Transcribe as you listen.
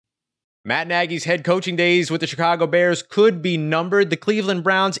Matt Nagy's head coaching days with the Chicago Bears could be numbered. The Cleveland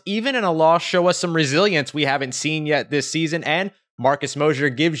Browns, even in a loss, show us some resilience we haven't seen yet this season. And Marcus Mosher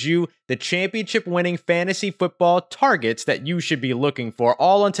gives you the championship-winning fantasy football targets that you should be looking for,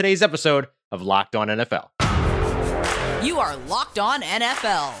 all on today's episode of Locked On NFL. You are Locked On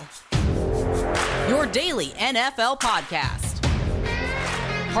NFL, your daily NFL podcast.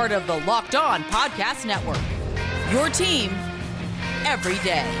 Part of the Locked On Podcast Network, your team every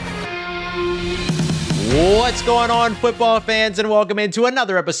day. What's going on, football fans, and welcome into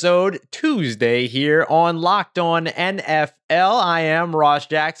another episode Tuesday here on Locked On NFL. I am Ross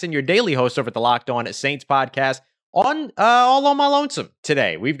Jackson, your daily host over at the Locked On Saints podcast. All on my lonesome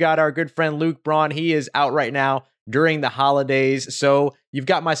today. We've got our good friend Luke Braun. He is out right now during the holidays, so you've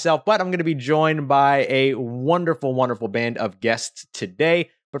got myself, but I'm going to be joined by a wonderful, wonderful band of guests today.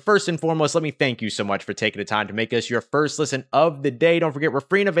 But first and foremost, let me thank you so much for taking the time to make us your first listen of the day. Don't forget, we're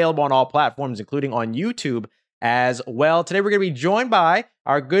free and available on all platforms, including on YouTube as well. Today, we're going to be joined by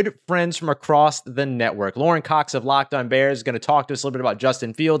our good friends from across the network. Lauren Cox of Locked On Bears is going to talk to us a little bit about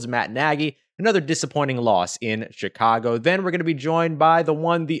Justin Fields, Matt Nagy, another disappointing loss in Chicago. Then we're going to be joined by the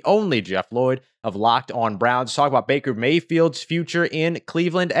one, the only Jeff Lloyd of Locked On Browns to talk about Baker Mayfield's future in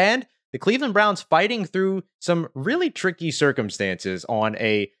Cleveland and the Cleveland Browns fighting through some really tricky circumstances on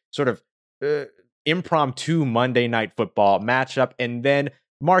a sort of impromptu Monday Night Football matchup. And then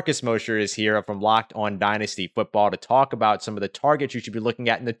Marcus Mosher is here from Locked On Dynasty Football to talk about some of the targets you should be looking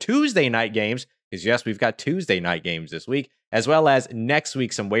at in the Tuesday night games. Because yes, we've got Tuesday night games this week, as well as next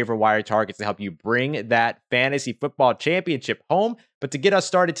week, some waiver wire targets to help you bring that fantasy football championship home. But to get us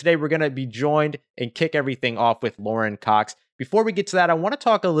started today, we're going to be joined and kick everything off with Lauren Cox. Before we get to that, I want to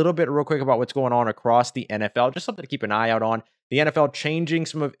talk a little bit real quick about what's going on across the NFL, just something to keep an eye out on. The NFL changing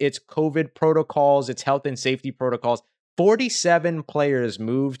some of its COVID protocols, its health and safety protocols. 47 players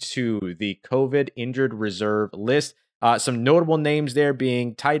moved to the COVID injured reserve list. Some notable names there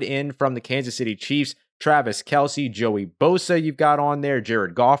being tight end from the Kansas City Chiefs, Travis Kelce, Joey Bosa you've got on there,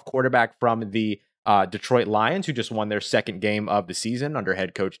 Jared Goff, quarterback from the Detroit Lions, who just won their second game of the season under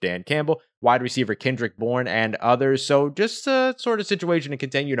head coach Dan Campbell, wide receiver Kendrick Bourne, and others. So just a sort of situation to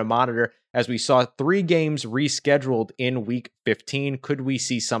continue to monitor as we saw 3 games rescheduled in week 15. Could we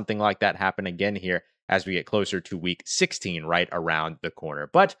see something like that happen again here as we get closer to week 16 right around the corner?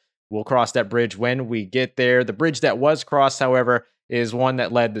 But we'll cross that bridge when we get there. The bridge that was crossed, however, is one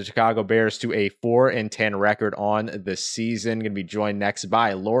that led the Chicago Bears to a 4-10 record on the season. Going to be joined next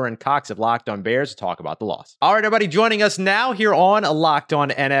by Lauren Cox of Locked On Bears to talk about the loss. All right, everybody, joining us now here on Locked On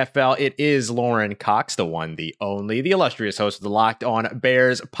NFL, it is Lauren Cox, the one, the only, the illustrious host of the Locked On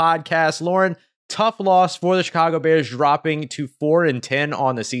Bears podcast. Lauren, tough loss for the Chicago Bears, dropping to 4-10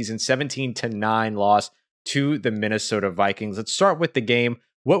 on the season, 17-9 loss to the Minnesota Vikings. Let's start with the game.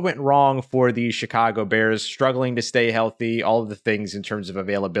 What went wrong for the Chicago Bears, struggling to stay healthy, all of the things in terms of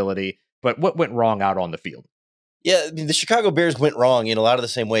availability, but what went wrong out on the field? Yeah, I mean, the Chicago Bears went wrong in a lot of the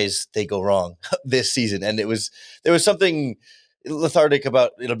same ways they go wrong this season. And there was something lethargic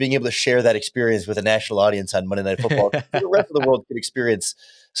about being able to share that experience with a national audience on Monday Night Football. The rest of the world could experience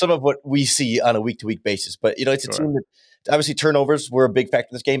some of what we see on a week-to-week basis. But, it's a team that obviously turnovers were a big factor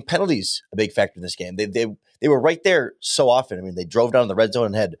in this game. Penalties, a big factor in this game. They were right there so often. I mean, they drove down the red zone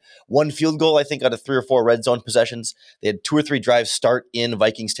and had 1 field goal, I think, out of 3 or 4 red zone possessions. They had 2 or 3 drives start in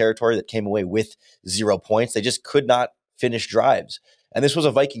Vikings territory that came away with 0 points. They just could not finish drives. And this was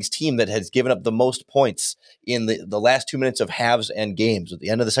a Vikings team that has given up the most points in the last 2 minutes of halves and games. At the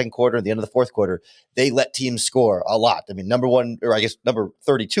end of the second quarter, at the end of the fourth quarter, they let teams score a lot. I mean, number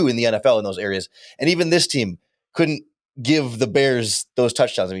 32 in the NFL in those areas. And even this team couldn't give the Bears those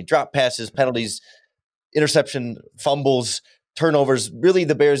touchdowns. I mean, drop passes, penalties, interception, fumbles, turnovers, really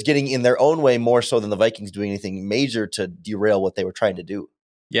the Bears getting in their own way more so than the Vikings doing anything major to derail what they were trying to do.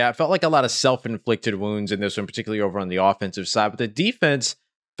 Yeah, it felt like a lot of self-inflicted wounds in this one, particularly over on the offensive side. But the defense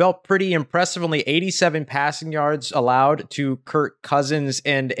felt pretty impressive. Only 87 passing yards allowed to Kirk Cousins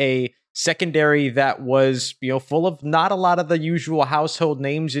and a secondary that was, full of not a lot of the usual household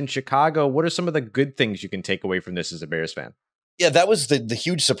names in Chicago. What are some of the good things you can take away from this as a Bears fan? Yeah, that was the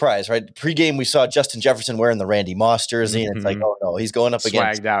huge surprise, right? Pre-game, we saw Justin Jefferson wearing the Randy Moss jersey, and it's like, oh no, he's going up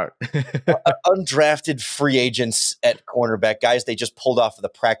against swagged out undrafted free agents at cornerback, guys they just pulled off of the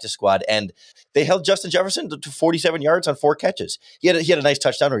practice squad, and they held Justin Jefferson to 47 yards on 4 catches. He had a nice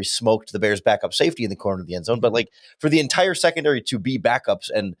touchdown where he smoked the Bears' backup safety in the corner of the end zone, but like for the entire secondary to be backups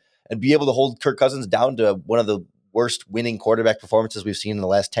and be able to hold Kirk Cousins down to one of the worst winning quarterback performances we've seen in the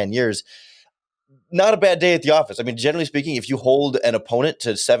last 10 years, not a bad day at the office. I mean, generally speaking, if you hold an opponent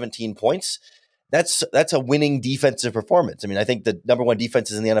to 17 points, that's a winning defensive performance. I mean, I think the number one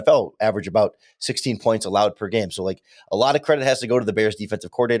defenses in the NFL average about 16 points allowed per game. So like a lot of credit has to go to the Bears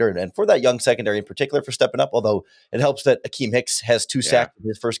defensive coordinator and for that young secondary in particular for stepping up, although it helps that Akeem Hicks has 2 sacks in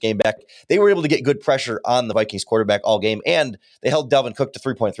his first game back. They were able to get good pressure on the Vikings quarterback all game, and they held Dalvin Cook to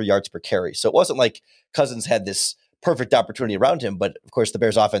 3.3 yards per carry. So it wasn't like Cousins had this perfect opportunity around him, but of course the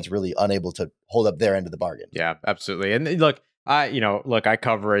Bears offense really unable to hold up their end of the bargain. Yeah, absolutely. And look, I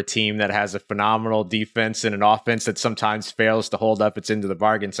cover a team that has a phenomenal defense and an offense that sometimes fails to hold up its end of the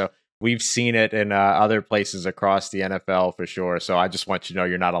bargain. So we've seen it in other places across the NFL for sure. So I just want you to know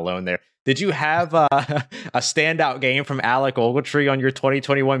you're not alone there. Did you have a standout game from Alec Ogletree on your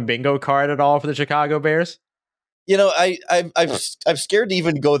 2021 bingo card at all for the Chicago Bears? You know, I'm scared to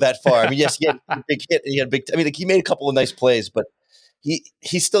even go that far. I mean, yes, he had a big hit. He made a couple of nice plays, but he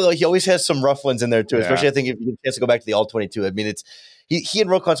always has some rough ones in there too. Especially I think if you get a chance to go back to the All-22. I mean, he and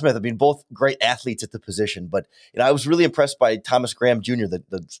Roquan Smith have been both great athletes at the position, but I was really impressed by Thomas Graham Jr.,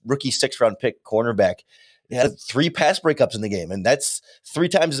 the rookie 6th-round pick cornerback. He had 3 pass breakups in the game, and that's 3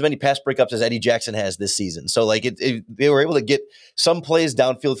 times as many pass breakups as Eddie Jackson has this season. So, like, they were able to get some plays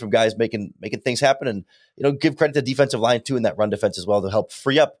downfield from guys making things happen, and give credit to the defensive line too in that run defense as well to help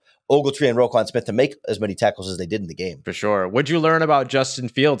free up Ogletree and Roquan Smith to make as many tackles as they did in the game. For sure. What'd you learn about Justin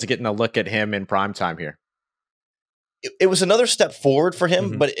Fields getting a look at him in primetime here? It was another step forward for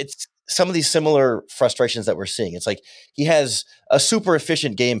him, but it's some of these similar frustrations that we're seeing. It's like he has a super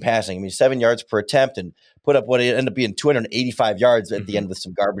efficient game passing. I mean, 7 yards per attempt and put up what ended up being 285 yards at the end with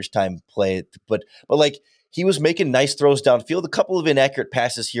some garbage time play. But like he was making nice throws downfield, a couple of inaccurate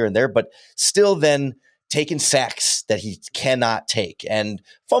passes here and there, but still then taking sacks that he cannot take and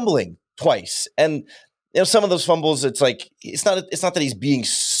fumbling twice. And some of those fumbles, it's like it's not that he's being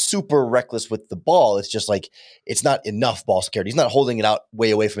super reckless with the ball. It's just like it's not enough ball security. He's not holding it out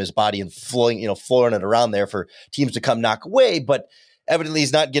way away from his body and flowing it around there for teams to come knock away. But evidently,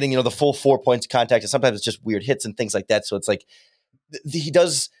 he's not getting the full 4 points of contact, and sometimes it's just weird hits and things like that. So it's like he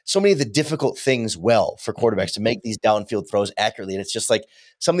does so many of the difficult things well for quarterbacks to make these downfield throws accurately, and it's just like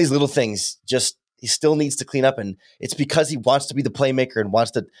some of these little things he still needs to clean up, and it's because he wants to be the playmaker and wants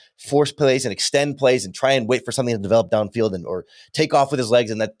to force plays and extend plays and try and wait for something to develop downfield or take off with his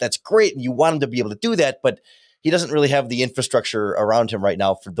legs, and that's great, and you want him to be able to do that, but he doesn't really have the infrastructure around him right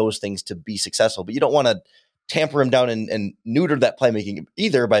now for those things to be successful. But you don't want to tamper him down and neuter that playmaking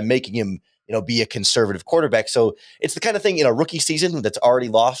either by making him be a conservative quarterback. So it's the kind of thing in a rookie season that's already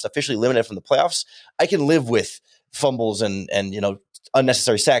lost, officially eliminated from the playoffs. I can live with fumbles and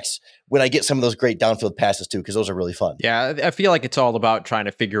unnecessary sacks when I get some of those great downfield passes too, because those are really fun. Yeah, I feel like it's all about trying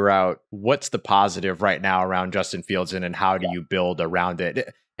to figure out what's the positive right now around Justin Fields and how do you build around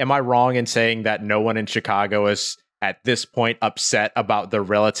it. Am I wrong in saying that no one in Chicago is at this point upset about the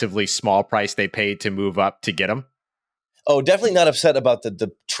relatively small price they paid to move up to get him? Oh, definitely not upset about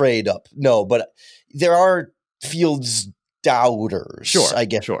the trade up. No, but there are Fields doubters, sure, I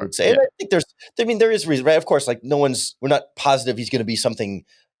guess. Sure. I would say. Yeah. And I think there is reason, right? Of course, like we're not positive he's going to be something,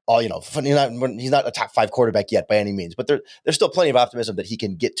 he's not a top 5 quarterback yet by any means, but there's still plenty of optimism that he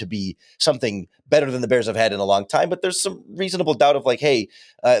can get to be something better than the Bears have had in a long time. But there's some reasonable doubt of like, hey,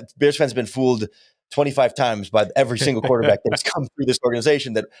 Bears fans have been fooled 25 times by every single quarterback that's come through this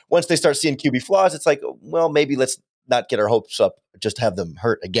organization, that once they start seeing QB flaws, it's like, well, maybe let's not get our hopes up, just have them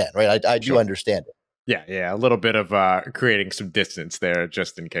hurt again, right? I do understand it. Yeah, a little bit of creating some distance there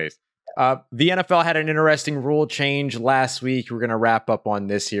just in case. The NFL had an interesting rule change last week. We're going to wrap up on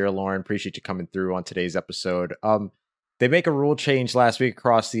this here, Lauren. Appreciate you coming through on today's episode. They make a rule change last week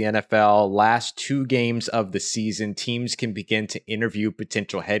across the NFL. Last 2 games of the season, teams can begin to interview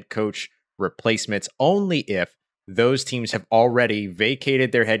potential head coach replacements only if those teams have already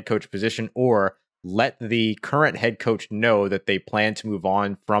vacated their head coach position or let the current head coach know that they plan to move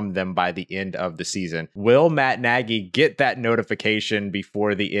on from them by the end of the season. Will Matt Nagy get that notification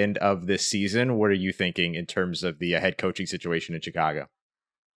before the end of this season? What are you thinking in terms of the head coaching situation in Chicago?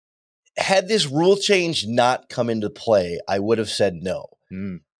 Had this rule change not come into play, I would have said no.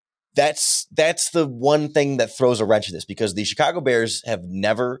 That's the one thing that throws a wrench in this, because the Chicago Bears have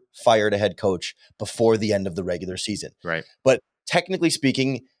never fired a head coach before the end of the regular season. Right. But technically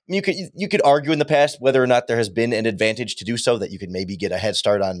speaking, you could argue in the past whether or not there has been an advantage to do so, that you could maybe get a head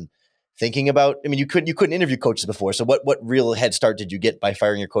start on thinking about. I mean, you couldn't interview coaches before, so what real head start did you get by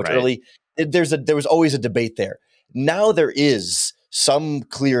firing your coach early? There was always a debate there. Now there is some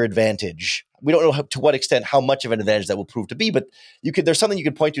clear advantage. We don't know to what extent, how much of an advantage that will prove to be, but there's something you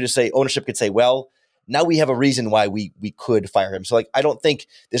could point to say ownership could say, well, now we have a reason why we could fire him. So like, I don't think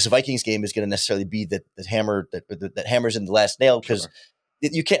this Vikings game is going to necessarily be that hammer that hammers in the last nail, because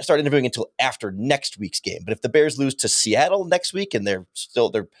you can't start interviewing until after next week's game. But if the Bears lose to Seattle next week and they're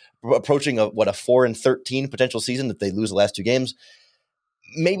approaching a 4-13 potential season if they lose the last two games,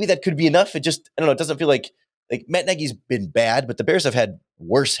 maybe that could be enough. It just, I don't know. It doesn't feel like Matt Nagy's been bad, but the Bears have had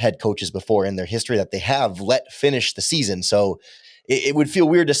worse head coaches before in their history that they have let finish the season. So it would feel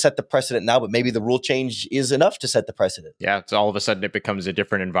weird to set the precedent now, but maybe the rule change is enough to set the precedent. Yeah, it's all of a sudden it becomes a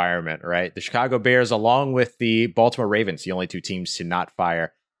different environment, right? The Chicago Bears, along with the Baltimore Ravens, the only two teams to not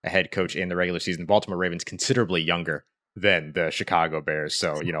fire a head coach in the regular season. The Baltimore Ravens considerably younger than the Chicago Bears.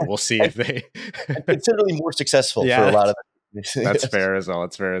 So, we'll see if they considerably more successful for a lot of them. That's fair as well.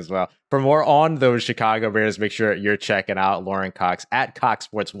 That's fair as well. For more on those Chicago Bears, make sure you're checking out Lauren Cox at Cox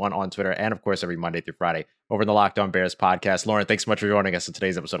Sports 1 on Twitter, and of course every Monday through Friday over in the Locked On Bears podcast. Lauren, thanks so much for joining us in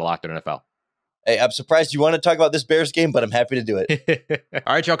today's episode of Locked On NFL. Hey, I'm surprised you want to talk about this Bears game, but I'm happy to do it.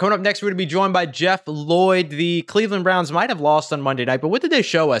 All right, y'all. Coming up next, we're going to be joined by Jeff Lloyd. The Cleveland Browns might have lost on Monday night, but what did they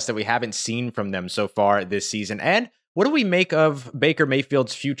show us that we haven't seen from them so far this season? And what do we make of Baker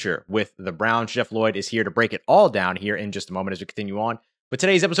Mayfield's future with the Browns? Jeff Lloyd is here to break it all down here in just a moment as we continue on with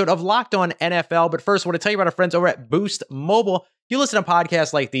today's episode of Locked On NFL. But first, I want to tell you about our friends over at Boost Mobile. You listen to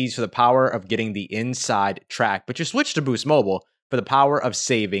podcasts like these for the power of getting the inside track, but you switch to Boost Mobile for the power of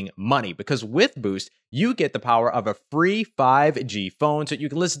saving money. Because with Boost, you get the power of a free 5G phone so you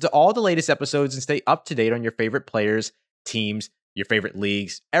can listen to all the latest episodes and stay up to date on your favorite players, teams, your favorite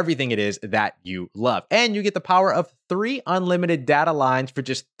leagues, everything it is that you love. And you get the power of 3 unlimited data lines for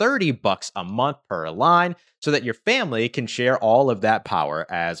just $30 a month per line so that your family can share all of that power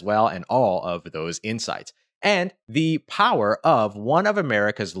as well and all of those insights. And the power of one of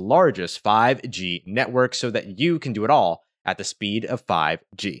America's largest 5G networks so that you can do it all at the speed of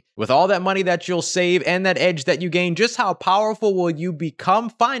 5G. With all that money that you'll save and that edge that you gain, just how powerful will you become?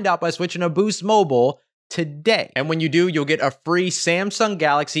 Find out by switching to Boost Mobile today. And when you do, you'll get a free Samsung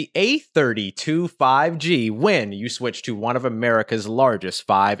Galaxy A32 5G when you switch to one of America's largest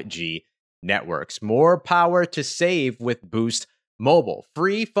 5G networks. More power to save with Boost Mobile.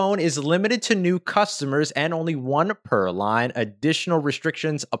 Free phone is limited to new customers and only one per line. Additional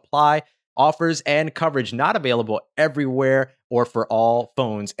restrictions apply. Offers and coverage not available everywhere or for all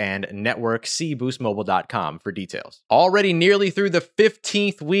phones and networks. See boostmobile.com for details. Already nearly through the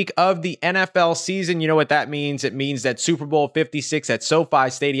 15th week of the NFL season. You know what that means? It means that Super Bowl 56 at SoFi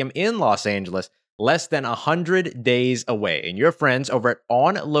Stadium in Los Angeles, less than 100 days away. And your friends over at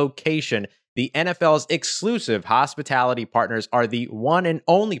On Location, the NFL's exclusive hospitality partners, are the one and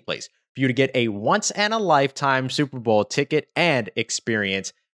only place for you to get a once-in-a-lifetime Super Bowl ticket and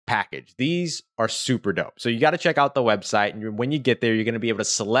experience package. These are super dope. So you got to check out the website. And when you get there, you're going to be able to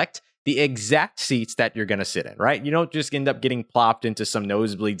select the exact seats that you're going to sit in, right? You don't just end up getting plopped into some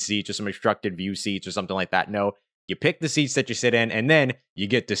nosebleed seats or some obstructed view seats or something like that. No, you pick the seats that you sit in and then you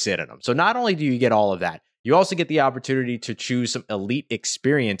get to sit in them. So not only do you get all of that, you also get the opportunity to choose some elite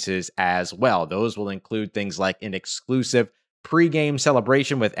experiences as well. Those will include things like an exclusive pregame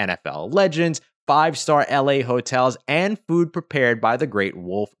celebration with NFL legends, 5-star LA hotels, and food prepared by the great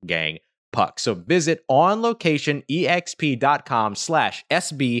Wolfgang Puck. So visit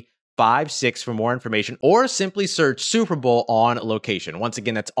onlocationexp.com/SB56 for more information, or simply search Super Bowl On Location. Once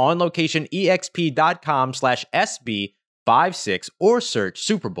again, that's onlocationexp.com/SB56 or search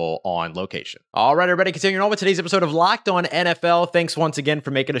Super Bowl On Location. All right, everybody, continuing on with today's episode of Locked On NFL. Thanks once again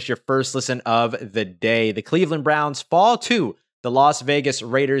for making us your first listen of the day. The Cleveland Browns fall to the Las Vegas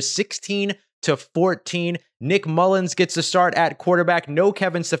Raiders 16-14. Nick Mullins gets the start at quarterback. No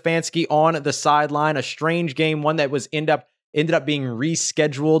Kevin Stefanski on the sideline. A strange game, one that was ended up being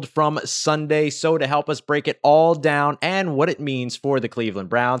rescheduled from Sunday. So to help us break it all down and what it means for the Cleveland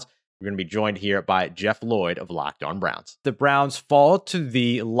Browns, we're going to be joined here by Jeff Lloyd of Locked On Browns. The Browns fall to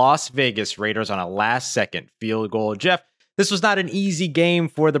the Las Vegas Raiders on a last-second field goal. Jeff, this was not an easy game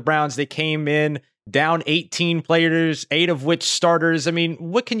for the Browns. They came in down 18 players, 8 of which starters. I mean,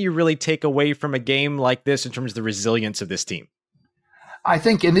 what can you really take away from a game like this in terms of the resilience of this team? I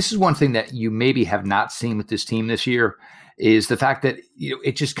think, and this is one thing that you maybe have not seen with this team this year, is the fact that,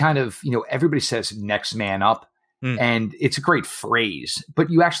 it just kind of, everybody says next man up. And it's a great phrase, but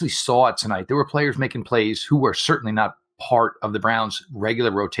you actually saw it tonight. There were players making plays who were certainly not part of the Browns'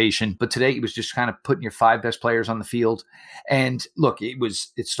 regular rotation, but today it was just kind of putting your 5 best players on the field. And look,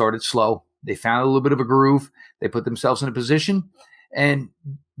 it started slow. They found a little bit of a groove. They put themselves in a position, and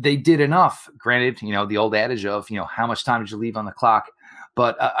they did enough. Granted, the old adage of, how much time did you leave on the clock?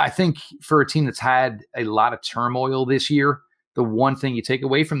 But I think for a team that's had a lot of turmoil this year, the one thing you take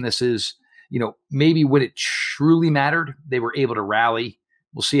away from this is, maybe when it truly mattered, they were able to rally.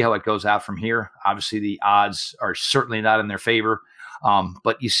 We'll see how it goes out from here. Obviously, the odds are certainly not in their favor.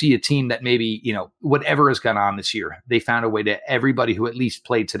 But you see a team that maybe, whatever has gone on this year, they found a way to everybody who at least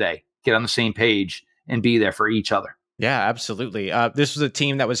played today get on the same page and be there for each other. Yeah, absolutely. This was a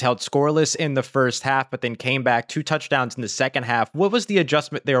team that was held scoreless in the first half, but then came back 2 touchdowns in the second half. What was the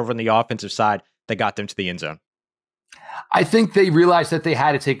adjustment there over on the offensive side that got them to the end zone? I think they realized that they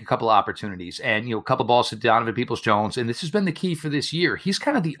had to take a couple of opportunities and, a couple of balls to Donovan Peoples-Jones. And this has been the key for this year. He's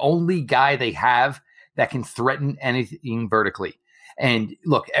kind of the only guy they have that can threaten anything vertically. And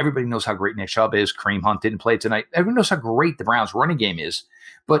look, everybody knows how great Nick Chubb is. Kareem Hunt didn't play tonight. Everyone knows how great the Browns running game is.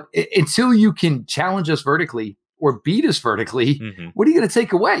 But until you can challenge us vertically or beat us vertically, what are you going to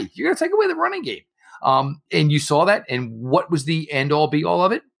take away? You're going to take away the running game. And you saw that. And what was the end all be all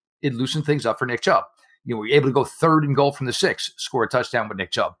of it? It loosened things up for Nick Chubb. We were able to go 3rd and goal from the 6, score a touchdown with Nick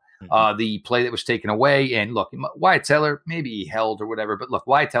Chubb. The play that was taken away, and look, Wyatt Teller, maybe he held or whatever, but look,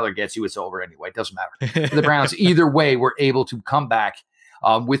 Wyatt Teller gets you, it's over anyway. It doesn't matter. The Browns, either way, were able to come back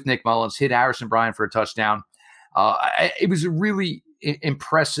with Nick Mullins, hit Harrison Bryant for a touchdown. It was really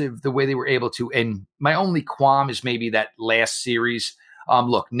impressive the way they were able to, and my only qualm is maybe that last series.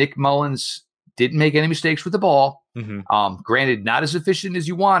 Look, Nick Mullins didn't make any mistakes with the ball. Granted, not as efficient as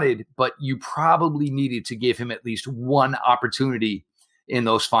you wanted, but you probably needed to give him at least one opportunity in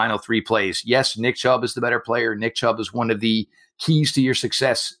those final 3 plays. Yes, Nick Chubb is the better player. Nick Chubb is one of the keys to your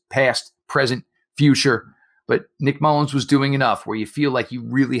success, past, present, future. But Nick Mullins was doing enough where you feel like you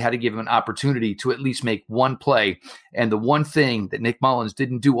really had to give him an opportunity to at least make one play. And the one thing that Nick Mullins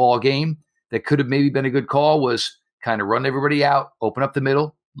didn't do all game that could have maybe been a good call was kind of run everybody out, open up the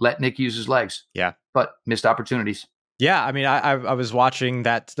middle, let Nick use his legs. Yeah. But missed opportunities. Yeah, I mean, I was watching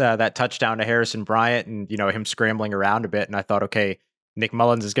that touchdown to Harrison Bryant and, him scrambling around a bit. And I thought, okay, Nick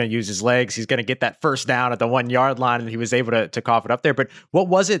Mullins is going to use his legs. He's going to get that first down at the 1 yard line. And he was able to cough it up there. But what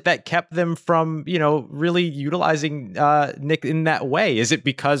was it that kept them from, really utilizing Nick in that way? Is it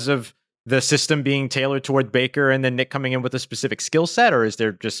because of the system being tailored toward Baker and then Nick coming in with a specific skill set? Or is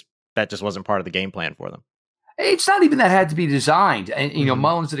there that just wasn't part of the game plan for them? It's not even that had to be designed. And,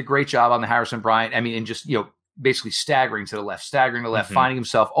 Mullins did a great job on the Harrison Bryant. I mean, and just, basically staggering to the left, finding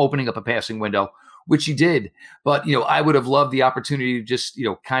himself, opening up a passing window, which he did. But, I would have loved the opportunity to just,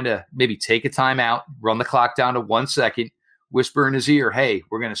 kind of maybe take a timeout, run the clock down to 1 second, whisper in his ear, hey,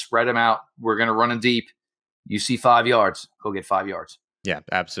 we're going to spread him out. We're going to run him deep. You see 5 yards, go get 5 yards. Yeah,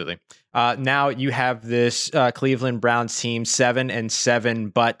 absolutely. Now you have this Cleveland Browns team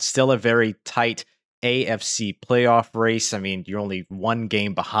 7-7, but still a very tight AFC playoff race. I mean, you're only 1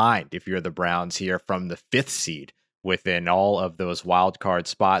 game behind if you're the Browns here from the 5th seed within all of those wild card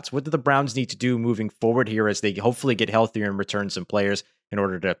spots. What do the Browns need to do moving forward here as they hopefully get healthier and return some players in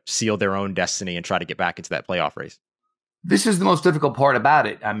order to seal their own destiny and try to get back into that playoff race? This is the most difficult part about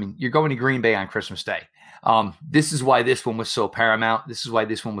it. I mean, you're going to Green Bay on Christmas Day. This is why this one was so paramount. This is why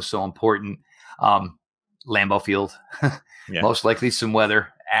this one was so important. Lambeau Field, most likely some weather.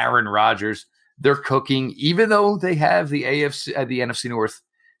 Aaron Rodgers. They're cooking, even though they have the NFC North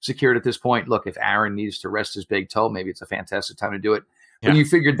secured at this point. Look, if Aaron needs to rest his big toe, maybe it's a fantastic time to do it. But you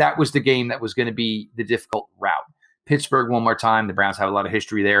figured that was the game that was going to be the difficult route. Pittsburgh one more time. The Browns have a lot of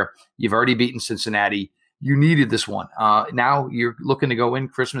history there. You've already beaten Cincinnati. You needed this one. Now you're looking to go in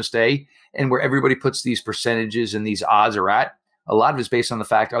Christmas Day, and where everybody puts these percentages and these odds are at, a lot of it is based on the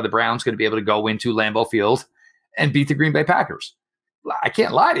fact, are the Browns going to be able to go into Lambeau Field and beat the Green Bay Packers? I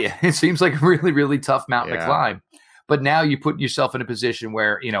can't lie to you. It seems like a really, really tough mountain to climb. But now you put yourself in a position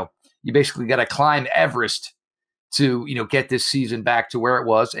where, you basically got to climb Everest to, get this season back to where it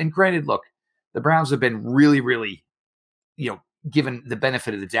was. And granted, look, the Browns have been really, really, given the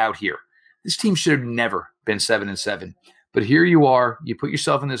benefit of the doubt here. This team should have never been 7-7. But here you are. You put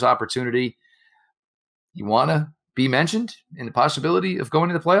yourself in this opportunity. You want to be mentioned in the possibility of going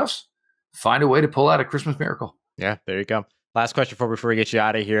to the playoffs? Find a way to pull out a Christmas miracle. Yeah, there you go. Last question before we get you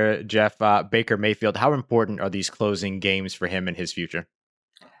out of here, Jeff. Baker Mayfield, how important are these closing games for him and his future?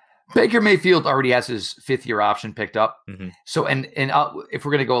 Baker Mayfield already has his 5th-year option picked up. So, and if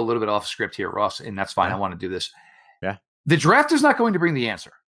we're going to go a little bit off script here, Ross, and that's fine. I want to do this. Yeah. The draft is not going to bring the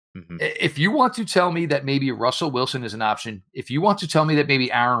answer. If you want to tell me that maybe Russell Wilson is an option, if you want to tell me that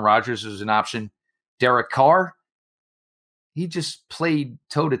maybe Aaron Rodgers is an option, Derek Carr, he just played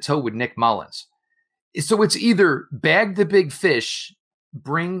toe-to-toe with Nick Mullins. So it's either bag the big fish,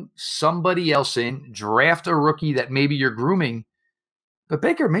 bring somebody else in, draft a rookie that maybe you're grooming. But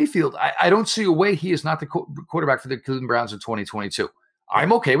Baker Mayfield, I don't see a way he is not the quarterback for the Cleveland Browns in 2022.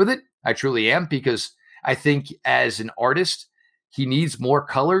 I'm okay with it. I truly am, because I think as an artist, he needs more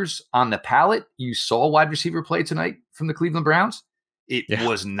colors on the palette. You saw a wide receiver play tonight from the Cleveland Browns. It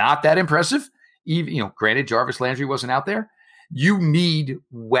was not that impressive. Even, granted, Jarvis Landry wasn't out there. You need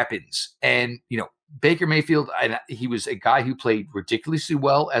weapons. And, Baker Mayfield, he was a guy who played ridiculously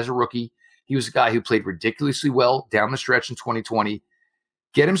well as a rookie. He was a guy who played ridiculously well down the stretch in 2020.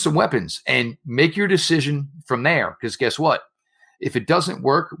 Get him some weapons and make your decision from there. Because guess what? If it doesn't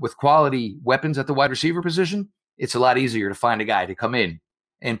work with quality weapons at the wide receiver position, it's a lot easier to find a guy to come in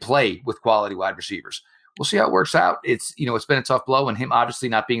and play with quality wide receivers. We'll see how it works out. It's been a tough blow, and him obviously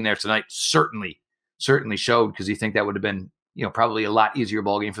not being there tonight certainly showed, because you think that would have been, probably a lot easier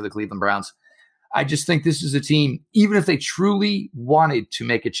ball game for the Cleveland Browns. I just think this is a team, even if they truly wanted to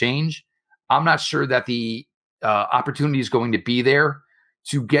make a change, I'm not sure that the opportunity is going to be there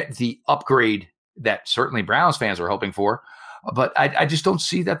to get the upgrade that certainly Browns fans are hoping for. But I just don't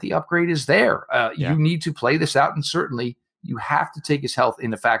see that the upgrade is there. You need to play this out, and certainly you have to take his health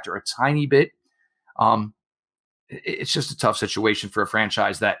into factor a tiny bit. It's just a tough situation for a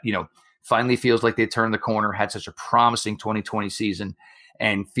franchise that, finally feels like they turned the corner, had such a promising 2020 season,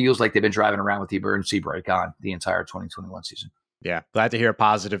 and feels like they've been driving around with the emergency brake on the entire 2021 season. Yeah, glad to hear a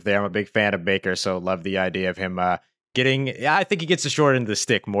positive there. I'm a big fan of Baker, so love the idea of him I think he gets the short end of the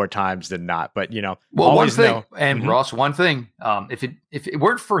stick more times than not. But, one thing, Ross, one thing, if it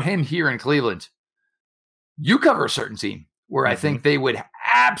weren't for him here in Cleveland, you cover a certain team where I think they would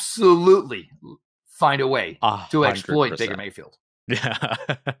absolutely find a way to exploit Baker Mayfield. Yeah,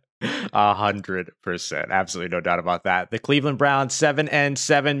 100%. Absolutely no doubt about that. The Cleveland Browns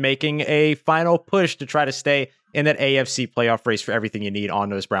 7-7, making a final push to try to stay in that AFC playoff race. For everything you need on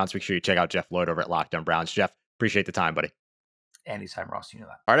those Browns, make sure you check out Jeff Lloyd over at Locked On Browns. Jeff, appreciate the time, buddy. Anytime, Ross. You know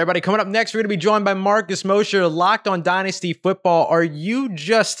that. All right, everybody. Coming up next, we're going to be joined by Marcus Mosher, Locked On Dynasty Football. Are you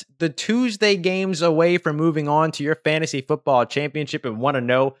just the Tuesday games away from moving on to your fantasy football championship and want to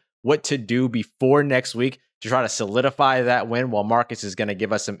know what to do before next week to try to solidify that win? Well, Marcus is going to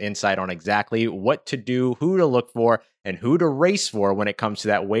give us some insight on exactly what to do, who to look for, and who to race for when it comes to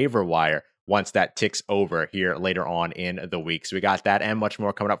that waiver wire once that ticks over here later on in the week. So we got that and much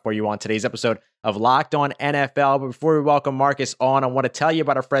more coming up for you on today's episode of Locked On NFL. But before we welcome Marcus on, I want to tell you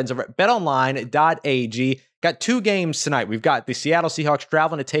about our friends over at betonline.ag. Got 2 games tonight. We've got the Seattle Seahawks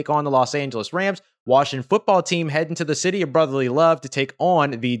traveling to take on the Los Angeles Rams. Washington football team heading to the city of brotherly love to take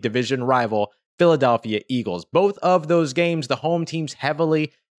on the division rival Philadelphia Eagles. Both of those games, the home teams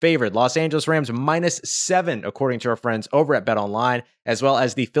heavily favored. Los Angeles Rams -7, according to our friends over at BetOnline, as well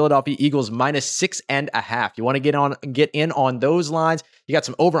as the Philadelphia Eagles -6.5. You want to get in on those lines. You got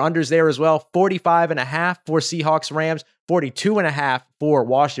some over-unders there as well. 45.5 for Seahawks Rams, 42.5 for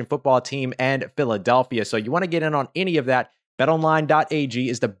Washington football team and Philadelphia. So you want to get in on any of that. BetOnline.ag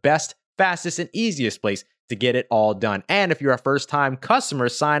is the best, fastest, and easiest place to get it all done. And if you're a first-time customer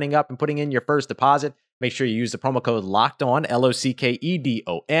signing up and putting in your first deposit, make sure you use the promo code LOCKEDON,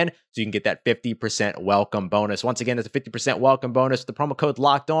 LOCKEDON, so you can get that 50% welcome bonus. Once again, it's a 50% welcome bonus. The promo code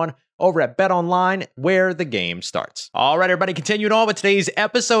LOCKEDON over at BetOnline, where the game starts. All right, everybody, continuing on with today's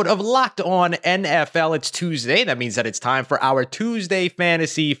episode of Locked On NFL. It's Tuesday. That means that it's time for our Tuesday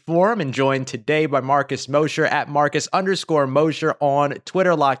Fantasy Forum, and joined today by Marcus Mosher at Marcus_Mosher on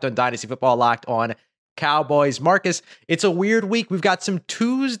Twitter, Locked On Dynasty Football, Locked On Cowboys. Marcus, it's a weird week. We've got some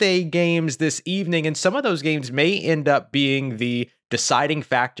Tuesday games this evening, and some of those games may end up being the deciding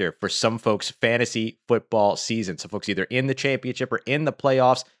factor for some folks' fantasy football season. So folks either in the championship or in the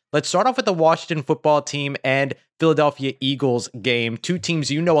playoffs. Let's start off with the Washington football team and Philadelphia Eagles game. 2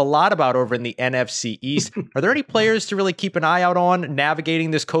 teams you know a lot about over in the NFC East. Are there any players to really keep an eye out on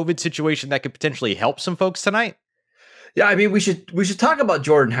navigating this COVID situation that could potentially help some folks tonight? Yeah, I mean, we should talk about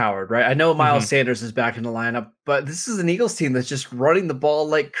Jordan Howard, right? I know Miles Sanders is back in the lineup, but this is an Eagles team that's just running the ball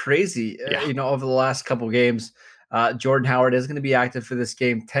like crazy. Over the last couple games, Jordan Howard is going to be active for this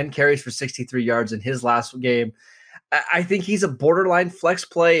game. 10 carries for 63 yards in his last game. I think he's a borderline flex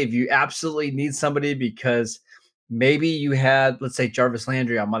play if you absolutely need somebody, because maybe you had, let's say, Jarvis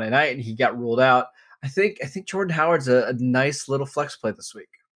Landry on Monday night and he got ruled out. I think Jordan Howard's a nice little flex play this week.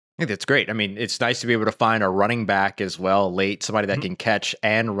 I think that's great. I mean, it's nice to be able to find a running back as well late, somebody that can catch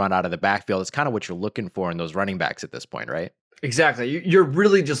and run out of the backfield. It's kind of what you're looking for in those running backs at this point, right? Exactly. You're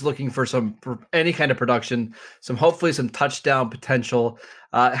really just looking for any kind of production, hopefully some touchdown potential.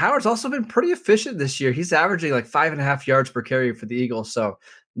 Howard's also been pretty efficient this year. He's averaging like 5.5 yards per carry for the Eagles. So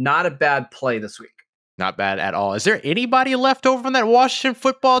not a bad play this week. Not bad at all. Is there anybody left over on that Washington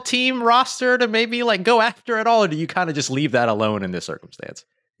football team roster to maybe like go after at all? Or do you kind of just leave that alone in this circumstance?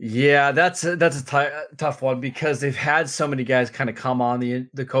 Yeah, that's a tough one, because they've had so many guys kind of come on the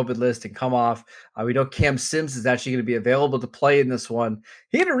COVID list and come off. We know Cam Sims is actually going to be available to play in this one.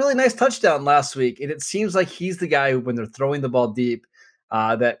 He had a really nice touchdown last week, and it seems like he's the guy who, when they're throwing the ball deep,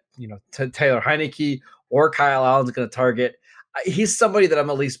 that Taylor Heineke or Kyle Allen's going to target. he's somebody that I'm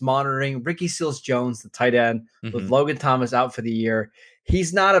at least monitoring. Ricky Seals-Jones, the tight end, with Logan Thomas out for the year.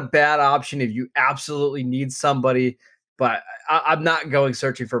 He's not a bad option if you absolutely need somebody, but I'm not going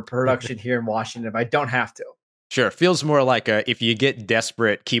searching for production here in Washington if I don't have to. Sure. Feels more like if you get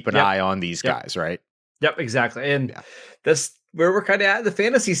desperate, keep an eye on these guys, right? Yep, exactly. And that's where we're kind of at the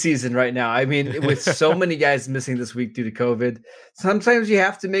fantasy season right now. I mean, with so many guys missing this week due to COVID, sometimes you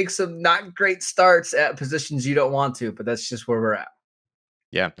have to make some not great starts at positions you don't want to, but that's just where we're at.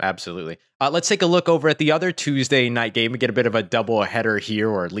 Yeah, absolutely. Let's take a look over at the other Tuesday night game. We get a bit of a double header here,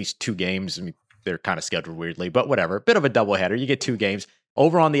 or at least two games. I mean, they're kind of scheduled weirdly, but whatever. Bit of a double header. You get two games.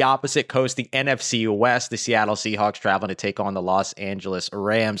 Over on the opposite coast, the NFC West, the Seattle Seahawks traveling to take on the Los Angeles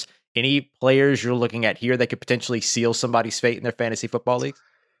Rams. Any players you're looking at here that could potentially seal somebody's fate in their fantasy football leagues?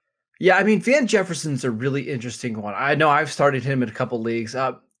 Yeah, I mean, Van Jefferson's a really interesting one. I know I've started him in a couple leagues.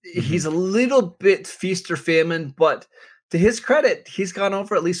 He's a little bit feast or famine, but to his credit, he's gone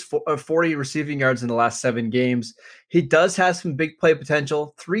over at least 40 receiving yards in the last 7 games. He does have some big play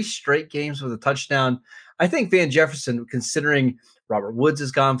potential, 3 straight games with a touchdown. I think Van Jefferson, considering Robert Woods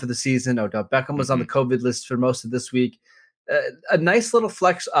is gone for the season, Odell Beckham was on the COVID list for most of this week, a nice little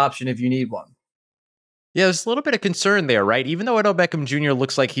flex option if you need one. Yeah, there's a little bit of concern there, right? Even though Odell Beckham Jr.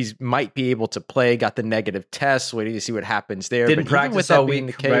 looks like he might be able to play, got the negative test, waiting to see what happens there. Didn't but practice even with that all being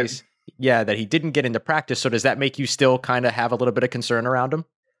week, the case, right? That he didn't get into practice. So does that make you still kind of have a little bit of concern around him?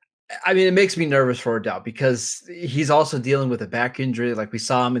 I mean, it makes me nervous for Odell because he's also dealing with a back injury. Like we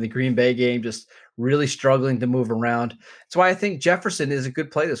saw him in the Green Bay game, just really struggling to move around. That's why I think Jefferson is a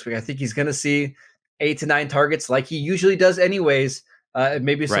good play this week. I think he's going to see 8 to 9 targets like he usually does anyways.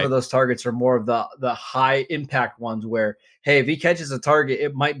 Maybe some of those targets are more of the high impact ones where, hey, if he catches a target,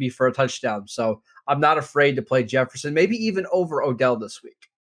 it might be for a touchdown. So I'm not afraid to play Jefferson, maybe even over Odell this week.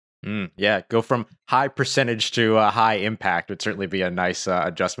 Yeah, go from high percentage to high impact would certainly be a nice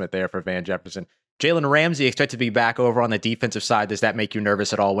adjustment there for Van Jefferson. Jalen Ramsey expected to be back over on the defensive side. Does that make you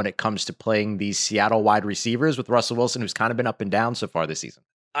nervous at all when it comes to playing these Seattle wide receivers with Russell Wilson, who's kind of been up and down so far this season?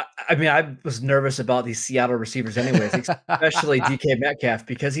 I mean, I was nervous about these Seattle receivers anyways, especially DK Metcalf,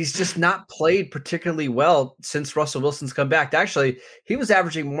 because he's just not played particularly well since Russell Wilson's come back. Actually, he was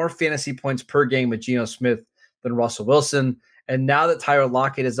averaging more fantasy points per game with Geno Smith than Russell Wilson. And now that Tyler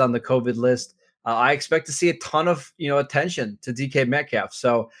Lockett is on the COVID list, I expect to see a ton of attention to DK Metcalf.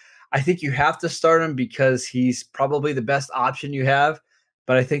 So I think you have to start him because he's probably the best option you have.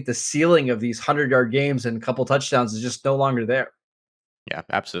 But I think the ceiling of these 100-yard games and a couple touchdowns is just no longer there. Yeah,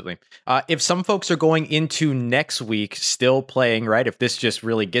 absolutely. If some folks are going into next week still playing, right, if this just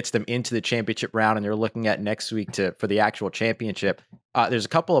really gets them into the championship round and they're looking at next week for the actual championship, there's a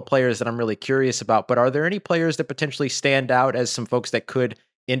couple of players that I'm really curious about, but are there any players that potentially stand out as some folks that could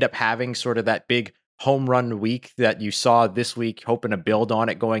end up having sort of that big home run week that you saw this week, hoping to build on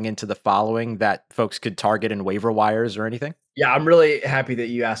it going into the following that folks could target in waiver wires or anything? Yeah, I'm really happy that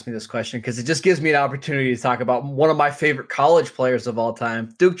you asked me this question because it just gives me an opportunity to talk about one of my favorite college players of all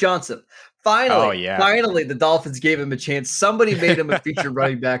time, Duke Johnson. Finally, the Dolphins gave him a chance. Somebody made him a featured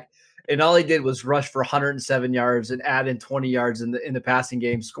running back, and all he did was rush for 107 yards and add in 20 yards in the passing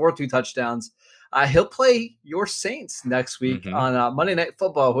game, score 2 touchdowns. He'll play your Saints next week on Monday Night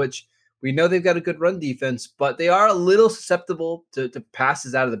Football, which we know they've got a good run defense, but they are a little susceptible to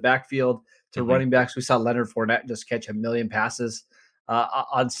passes out of the backfield to running backs. We saw Leonard Fournette just catch 1 million passes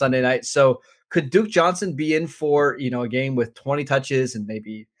on Sunday night. So could Duke Johnson be in for, a game with 20 touches and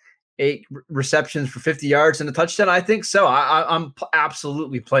maybe 8 receptions for 50 yards and a touchdown? I think so. I'm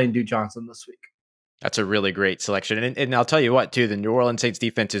absolutely playing Duke Johnson this week. That's a really great selection. And I'll tell you what, too, the New Orleans Saints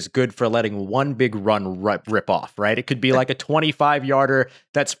defense is good for letting one big run rip off, right? It could be like a 25-yarder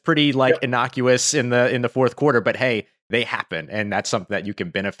that's pretty innocuous in the fourth quarter, but hey, they happen. And that's something that you can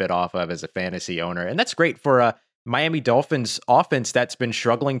benefit off of as a fantasy owner. And that's great for a Miami Dolphins offense that's been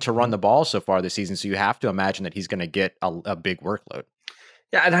struggling to run the ball so far this season. So you have to imagine that he's going to get a big workload.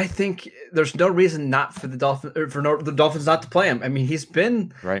 Yeah, and I think there's no reason not for the Dolphins not to play him. I mean, he's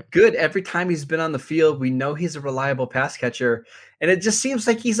been good every time he's been on the field. We know he's a reliable pass catcher, and it just seems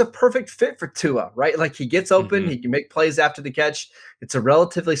like he's a perfect fit for Tua, right? Like he gets open, he can make plays after the catch. It's a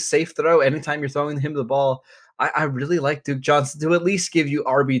relatively safe throw anytime you're throwing him the ball. I really like Duke Johnson to at least give you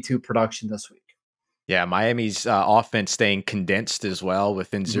RB2 production this week. Yeah, Miami's offense staying condensed as well,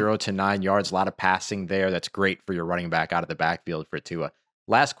 within 0 to 9 yards. A lot of passing there. That's great for your running back out of the backfield for Tua.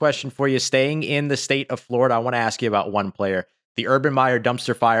 Last question for you. Staying in the state of Florida, I want to ask you about one player. The Urban Meyer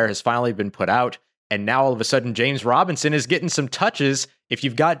dumpster fire has finally been put out, and now all of a sudden James Robinson is getting some touches. If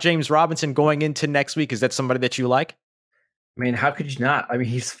you've got James Robinson going into next week, is that somebody that you like? I mean, how could you not? I mean,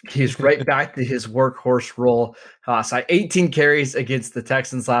 he's right back to his workhorse role. So 18 carries against the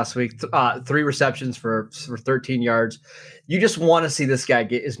Texans last week, 3 receptions for 13 yards. You just want to see this guy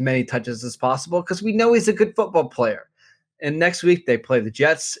get as many touches as possible because we know he's a good football player. And next week they play the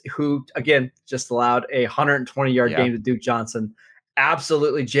Jets, who again just allowed a 120-yard game to Duke Johnson.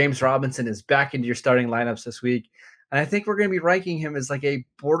 Absolutely, James Robinson is back into your starting lineups this week, and I think we're going to be ranking him as like a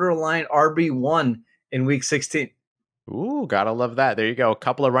borderline RB1 in Week 16. Ooh, gotta love that. There you go. A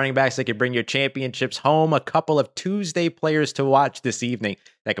couple of running backs that could bring your championships home. A couple of Tuesday players to watch this evening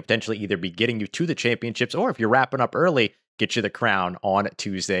that could potentially either be getting you to the championships, or if you're wrapping up early, get you the crown on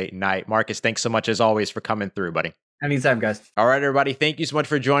Tuesday night. Marcus, thanks so much as always for coming through, buddy. Anytime, guys. All right, everybody. Thank you so much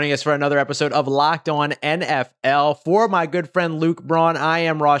for joining us for another episode of Locked On NFL. For my good friend Luke Braun, I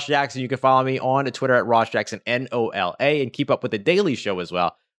am Ross Jackson. You can follow me on Twitter at Ross Jackson, NOLA, and keep up with the Daily Show as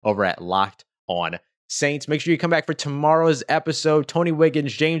well over at Locked On Saints. Make sure you come back for tomorrow's episode. Tony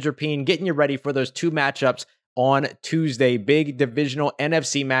Wiggins, James Rapien, getting you ready for those 2 matchups on Tuesday. Big divisional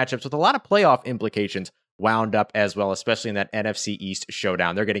NFC matchups with a lot of playoff implications wound up as well, especially in that NFC East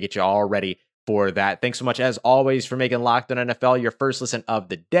showdown. They're going to get you all ready for that. Thanks so much, as always, for making Locked On NFL your first listen of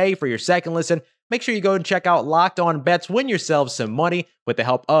the day. For your second listen, make sure you go and check out Locked On Bets. Win yourselves some money with the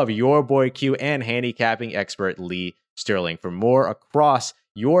help of your boy Q and handicapping expert Lee Sterling. For more across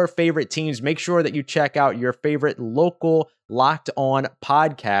your favorite teams, make sure that you check out your favorite local Locked On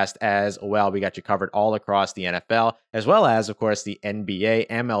podcast as well. We got you covered all across the NFL, as well as, of course, the NBA,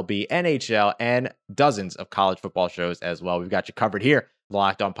 MLB, NHL, and dozens of college football shows as well. We've got you covered here, the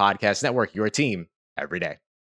Locked On Podcast Network, your team every day.